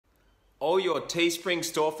All your Teespring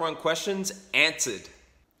Storefront questions answered.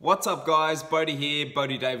 What's up guys, Bodie here,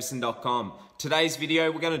 BodieDavison.com. Today's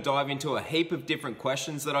video, we're going to dive into a heap of different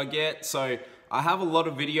questions that I get. So I have a lot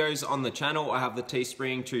of videos on the channel. I have the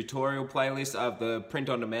Teespring tutorial playlist, I have the print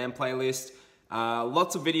on demand playlist,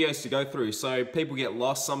 lots of videos to go through. So people get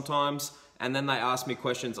lost sometimes and then they ask me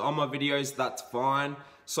questions on my videos, that's fine.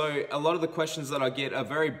 So a lot of the questions that I get are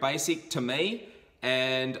very basic to me.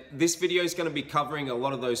 And this video is going to be covering a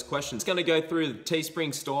lot of those questions. It's going to go through the Teespring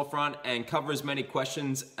Storefront and cover as many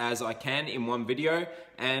questions as I can in one video.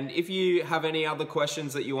 And if you have any other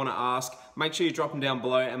questions that you want to ask, make sure you drop them down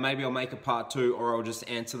below and maybe I'll make a part 2 or I'll just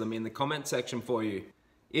answer them in the comment section for you.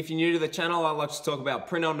 If you're new to the channel, I like to talk about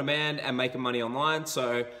print on demand and making money online.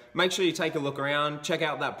 So make sure you take a look around, check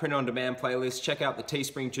out that print on demand playlist, check out the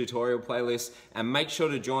Teespring tutorial playlist, and make sure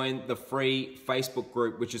to join the free Facebook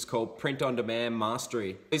group, which is called Print on Demand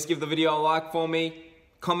Mastery. Please give the video a like for me,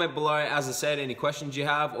 comment below, as I said, any questions you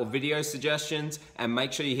have or video suggestions, and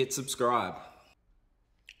make sure you hit subscribe.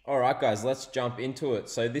 Alright guys, let's jump into it.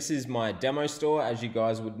 So this is my demo store, as you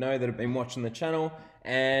guys would know that have been watching the channel,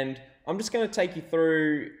 and I'm just going to take you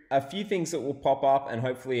through a few things that will pop up and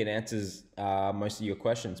hopefully it answers most of your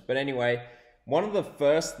questions. But anyway, one of the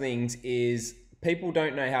first things is people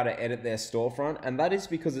don't know how to edit their storefront, and that is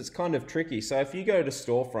because it's kind of tricky. So if you go to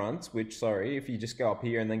storefronts, if you just go up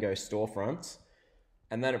here and then go storefronts,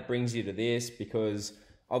 and then it brings you to this, because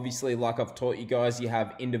obviously, like I've taught you guys, you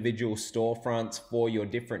have individual storefronts for your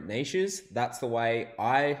different niches. That's the way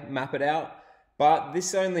I map it out. But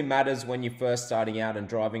this only matters when you're first starting out and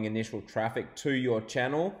driving initial traffic to your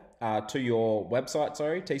channel, to your website,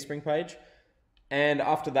 Teespring page. And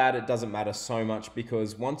after that, it doesn't matter so much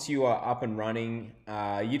because once you are up and running,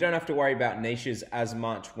 you don't have to worry about niches as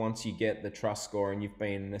much once you get the trust score and you've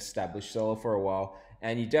been an established seller for a while.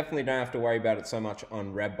 And you definitely don't have to worry about it so much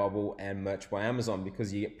on Redbubble and Merch by Amazon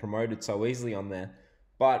because you get promoted so easily on there.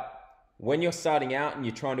 But when you're starting out and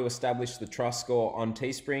you're trying to establish the trust score on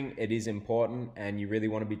Teespring, it is important and you really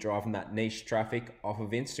want to be driving that niche traffic off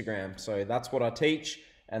of Instagram. So that's what I teach,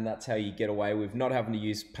 and that's how you get away with not having to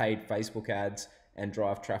use paid Facebook ads and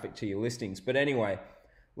drive traffic to your listings. But anyway,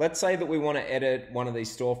 let's say that we want to edit one of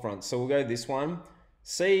these storefronts. So we'll go this one.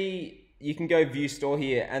 See, you can go view store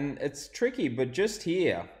here, and it's tricky, but just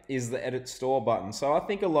here is the edit store button. So I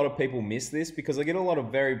think a lot of people miss this because I get a lot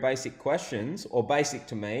of very basic questions, or basic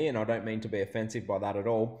to me, and I don't mean to be offensive by that at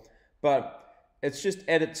all, but it's just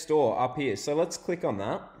edit store up here. So let's click on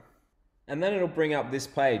that, and then it'll bring up this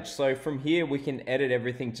page. So from here, we can edit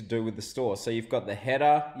everything to do with the store. So you've got the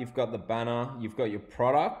header, you've got the banner, you've got your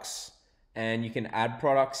products, and you can add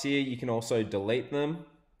products here. You can also delete them.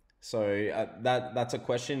 So that's a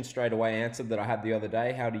question straight away answered that I had the other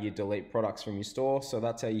day. How do you delete products from your store? So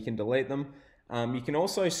that's how you can delete them. You can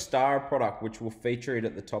also star a product, which will feature it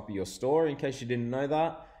at the top of your store in case you didn't know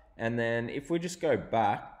that. And then if we just go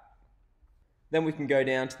back, then we can go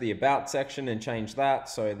down to the about section and change that.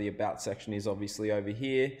 So the about section is obviously over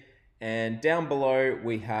here. And down below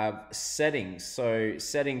we have settings. So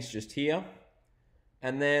settings just here.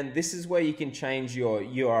 And then this is where you can change your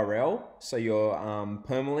URL, so your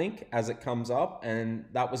permalink as it comes up. And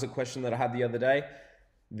that was a question that I had the other day.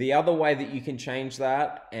 The other way that you can change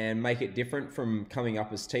that and make it different from coming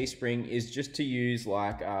up as Teespring is just to use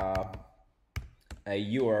like a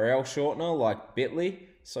URL shortener like bit.ly.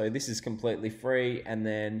 So this is completely free, and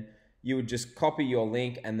then you would just copy your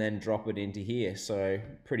link and then drop it into here. So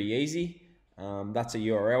pretty easy. That's a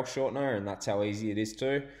URL shortener, and that's how easy it is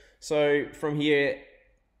too. So from here,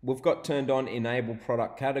 we've got turned on enable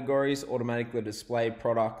product categories, automatically display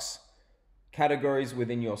products categories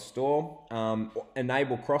within your store.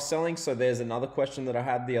 Enable cross-selling. So there's another question that I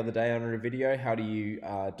had the other day under a video. How do you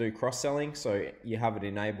do cross-selling? So you have it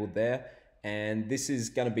enabled there. And this is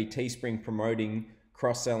going to be Teespring promoting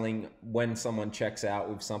cross-selling when someone checks out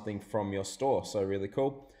with something from your store. So really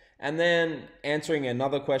cool. And then answering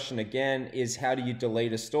another question again is how do you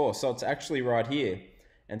delete a store? So it's actually right here.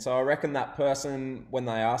 And so I reckon that person, when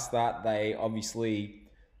they asked that, they obviously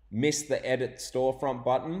missed the edit storefront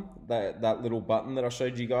button, that little button that I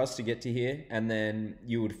showed you guys to get to here. And then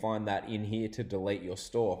you would find that in here to delete your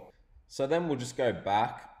store. So then we'll just go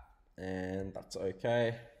back, and that's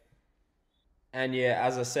okay. And yeah,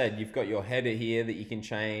 as I said, you've got your header here that you can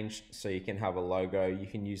change. So you can have a logo, you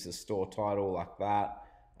can use the store title like that.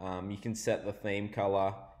 You can set the theme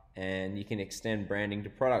color. And you can extend branding to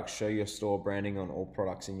products. Show your store branding on all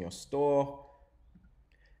products in your store.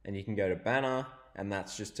 And you can go to banner, and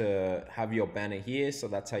that's just to have your banner here. So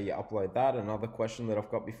that's how you upload that. Another question that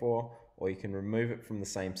I've got before. Or you can remove it from the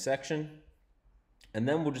same section. And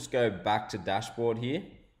then we'll just go back to dashboard here.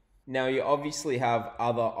 Now you obviously have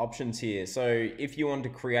other options here. So if you want to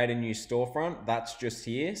create a new storefront, that's just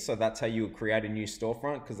here. So that's how you would create a new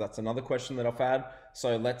storefront, because that's another question that I've had.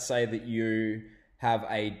 So let's say that you have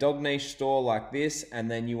a dog niche store like this, and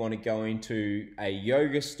then you want to go into a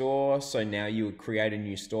yoga store. So now you would create a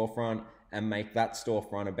new storefront and make that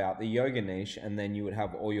storefront about the yoga niche, and then you would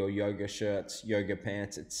have all your yoga shirts, yoga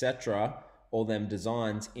pants, etc., all them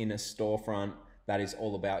designs in a storefront that is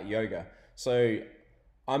all about yoga. So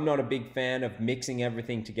I'm not a big fan of mixing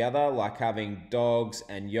everything together, like having dogs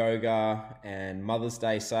and yoga and Mother's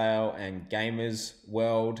Day sale and Gamers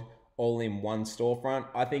World all in one storefront.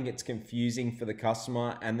 I think it's confusing for the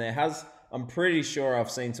customer, and I'm pretty sure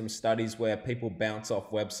I've seen some studies where people bounce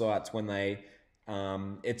off websites when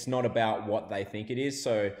it's not about what they think it is.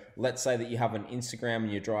 So let's say that you have an Instagram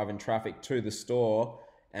and you're driving traffic to the store,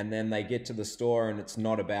 and then they get to the store and it's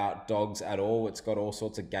not about dogs at all. It's got all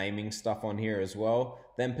sorts of gaming stuff on here as well.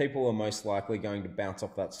 Then people are most likely going to bounce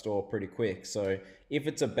off that store pretty quick. So if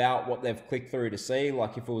it's about what they've clicked through to see,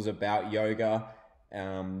 like if it was about yoga,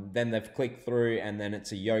 then they've clicked through and then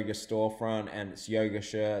it's a yoga storefront and it's yoga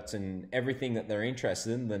shirts and everything that they're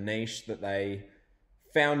interested in, the niche that they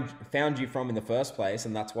found you from in the first place,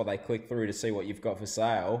 and that's why they click through to see what you've got for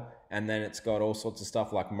sale. And then it's got all sorts of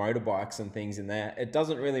stuff like motorbikes and things in there. It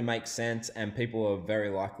doesn't really make sense, and people are very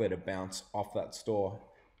likely to bounce off that store.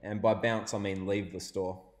 And by bounce, I mean leave the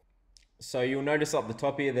store. So you'll notice up the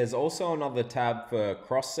top here, there's also another tab for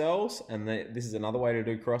cross sells, and this is another way to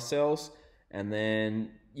do cross sells. And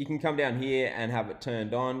then you can come down here and have it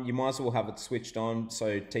turned on. You might as well have it switched on,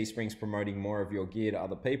 so Teespring's promoting more of your gear to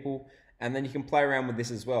other people. And then you can play around with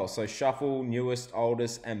this as well. So shuffle, newest,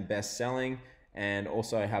 oldest, and best selling, and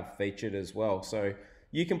also have featured as well. So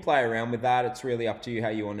you can play around with that. It's really up to you how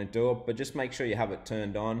you want to do it, but just make sure you have it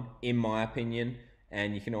turned on, in my opinion.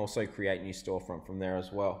 And you can also create new storefront from there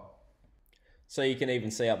as well. So you can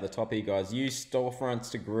even see up the top here, guys, use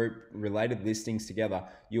storefronts to group related listings together.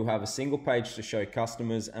 You'll have a single page to show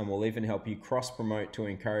customers, and will even help you cross promote to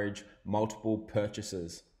encourage multiple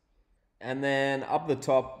purchases. And then up the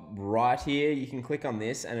top right here, you can click on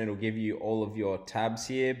this and it'll give you all of your tabs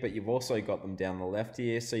here, but you've also got them down the left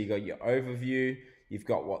here. So you got your overview, you've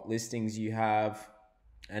got what listings you have.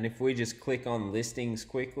 And if we just click on listings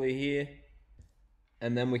quickly here,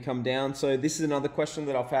 and then we come down. So this is another question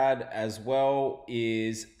that I've had as well,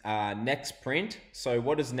 is next print. So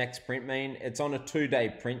what does next print mean? It's on a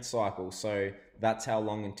 2-day print cycle. So that's how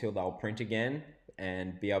long until they'll print again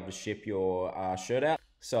and be able to ship your shirt out.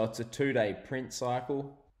 So it's a 2-day print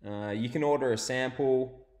cycle. You can order a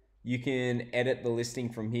sample. You can edit the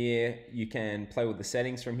listing from here. You can play with the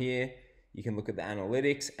settings from here. You can look at the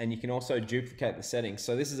analytics, and you can also duplicate the settings.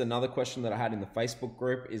 So this is another question that I had in the Facebook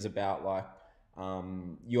group, is about like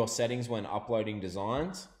your settings when uploading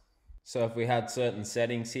designs. So if we had certain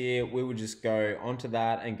settings here, we would just go onto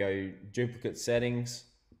that and go duplicate settings.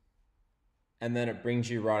 And then it brings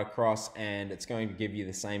you right across, and it's going to give you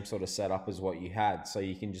the same sort of setup as what you had. So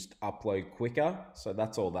you can just upload quicker. So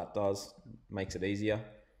that's all that does, makes it easier.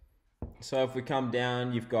 So if we come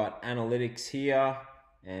down, you've got analytics here,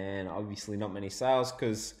 and obviously not many sales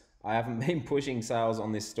because I haven't been pushing sales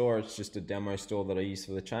on this store. It's just a demo store that I use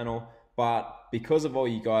for the channel. But because of all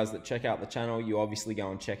you guys that check out the channel, you obviously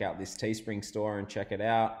go and check out this Teespring store and check it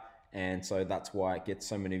out. And so that's why it gets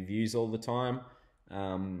so many views all the time.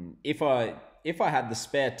 If I had the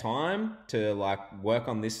spare time to like work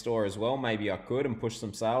on this store as well, maybe I could and push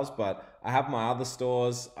some sales, but I have my other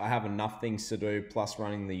stores. I have enough things to do, plus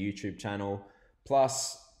running the YouTube channel,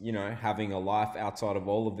 plus, you know, having a life outside of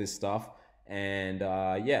all of this stuff. And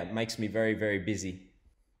yeah, it makes me very, very busy.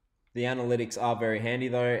 The analytics are very handy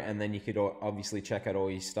though, and then you could obviously check out all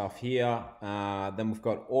your stuff here. Then we've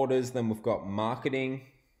got orders, then we've got marketing.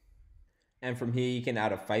 And from here you can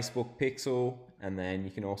add a Facebook pixel, and then you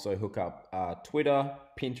can also hook up Twitter,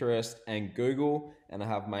 Pinterest, and Google. And I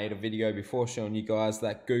have made a video before showing you guys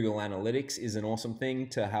that Google Analytics is an awesome thing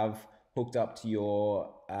to have hooked up to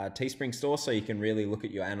your Teespring store, so you can really look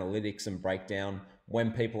at your analytics and break down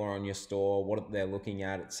when people are on your store, what they're looking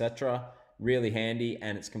at, etc. Really handy,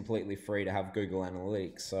 and it's completely free to have Google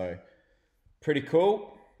Analytics. So pretty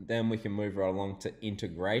cool. Then we can move right along to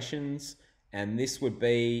integrations. And this would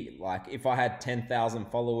be like if I had 10,000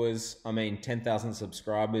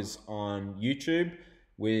 subscribers on YouTube,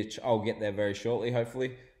 which I'll get there very shortly,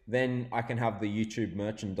 hopefully, then I can have the YouTube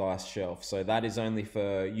merchandise shelf. So that is only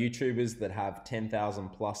for YouTubers that have 10,000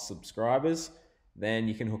 plus subscribers. Then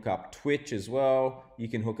you can hook up Twitch as well. You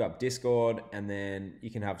can hook up Discord, and then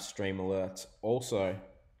you can have stream alerts also.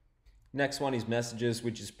 Next one is messages,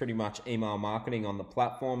 which is pretty much email marketing on the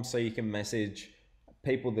platform. So you can message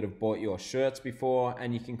people that have bought your shirts before,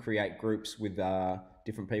 and you can create groups with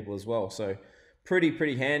different people as well. So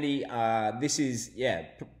pretty handy. This is, yeah,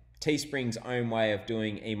 Teespring's own way of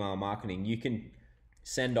doing email marketing. You can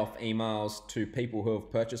send off emails to people who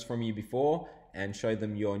have purchased from you before and show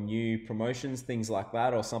them your new promotions, things like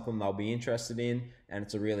that, or something they'll be interested in. And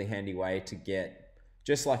it's a really handy way to get,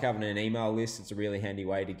 just like having an email list, it's a really handy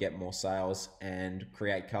way to get more sales and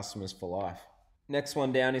create customers for life. Next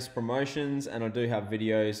one down is promotions, and I do have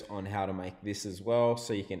videos on how to make this as well.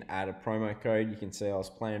 So you can add a promo code. You can see I was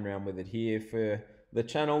playing around with it here for the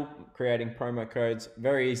channel, creating promo codes.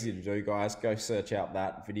 Very easy to do, guys. Go search out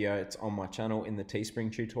that video. It's on my channel in the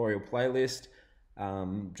Teespring tutorial playlist.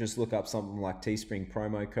 Just look up something like Teespring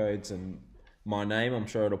promo codes and my name, I'm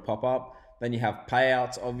sure it'll pop up. Then you have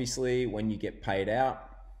payouts, obviously, when you get paid out.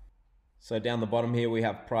 So down the bottom here, we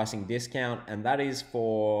have pricing discount, and that is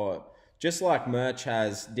for, just like merch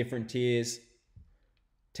has different tiers,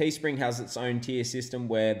 Teespring has its own tier system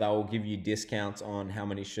where they'll give you discounts on how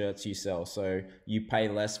many shirts you sell. So you pay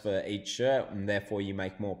less for each shirt, and therefore you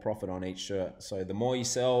make more profit on each shirt. So the more you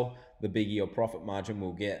sell, the bigger your profit margin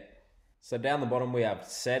will get. So down the bottom we have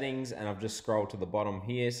settings, and I've just scrolled to the bottom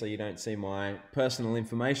here so you don't see my personal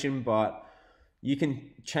information, but you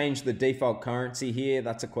can change the default currency here.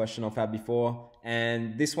 That's a question I've had before.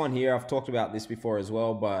 And this one here, I've talked about this before as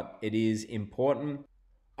well, but it is important.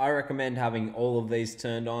 I recommend having all of these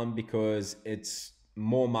turned on because it's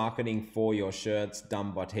more marketing for your shirts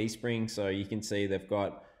done by Teespring. So you can see they've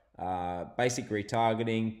got basic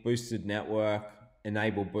retargeting, boosted network,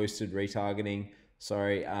 enable boosted retargeting,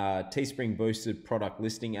 Teespring boosted product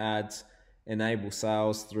listing ads, enable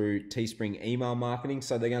sales through Teespring email marketing.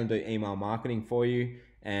 So they're going to do email marketing for you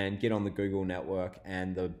and get on the Google network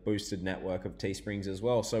and the boosted network of Teesprings as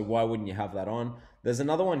well. So why wouldn't you have that on? There's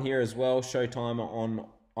another one here as well, show timer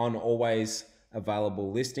on always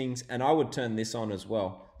available listings, and I would turn this on as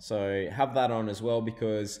well. So have that on as well,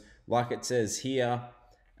 because like it says here,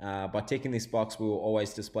 by ticking this box, we will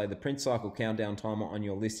always display the print cycle countdown timer on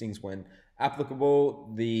your listings when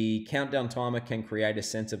applicable. The countdown timer can create a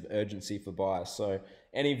sense of urgency for buyers. So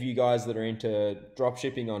any of you guys that are into drop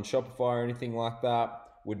shipping on Shopify or anything like that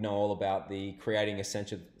would know all about the creating a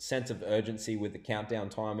sense of urgency with the countdown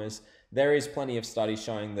timers. There is plenty of studies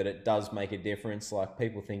showing that it does make a difference. Like,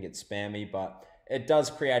 people think it's spammy, but it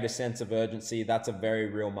does create a sense of urgency. That's a very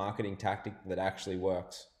real marketing tactic that actually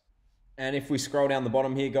works. And if we scroll down the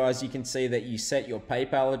bottom here, guys, you can see that you set your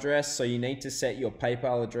PayPal address. So you need to set your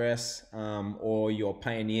PayPal address or your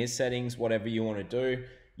Payoneer settings, whatever you want to do.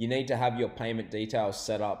 You need to have your payment details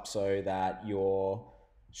set up so that your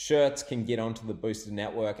shirts can get onto the boosted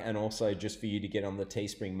network, and also just for you to get on the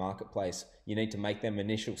Teespring marketplace. You need to make them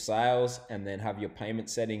initial sales and then have your payment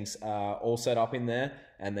settings all set up in there,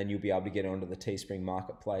 and then you'll be able to get onto the Teespring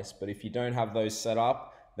marketplace. But if you don't have those set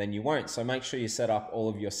up, then you won't. So make sure you set up all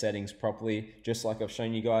of your settings properly, just like I've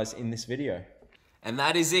shown you guys in this video. And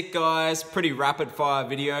that is it, guys. Pretty rapid fire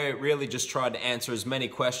video. It really just tried to answer as many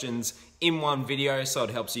questions in one video, so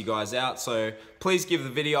it helps you guys out. So please give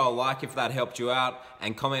the video a like if that helped you out,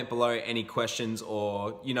 and comment below any questions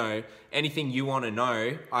or, you know, anything you want to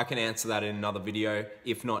know. I can answer that in another video,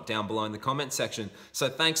 if not down below in the comment section. So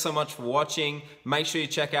thanks so much for watching. Make sure you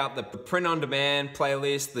check out the print on demand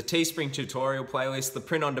playlist, the Teespring tutorial playlist, the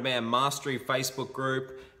print on demand mastery Facebook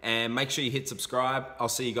group, and make sure you hit subscribe. I'll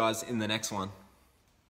see you guys in the next one.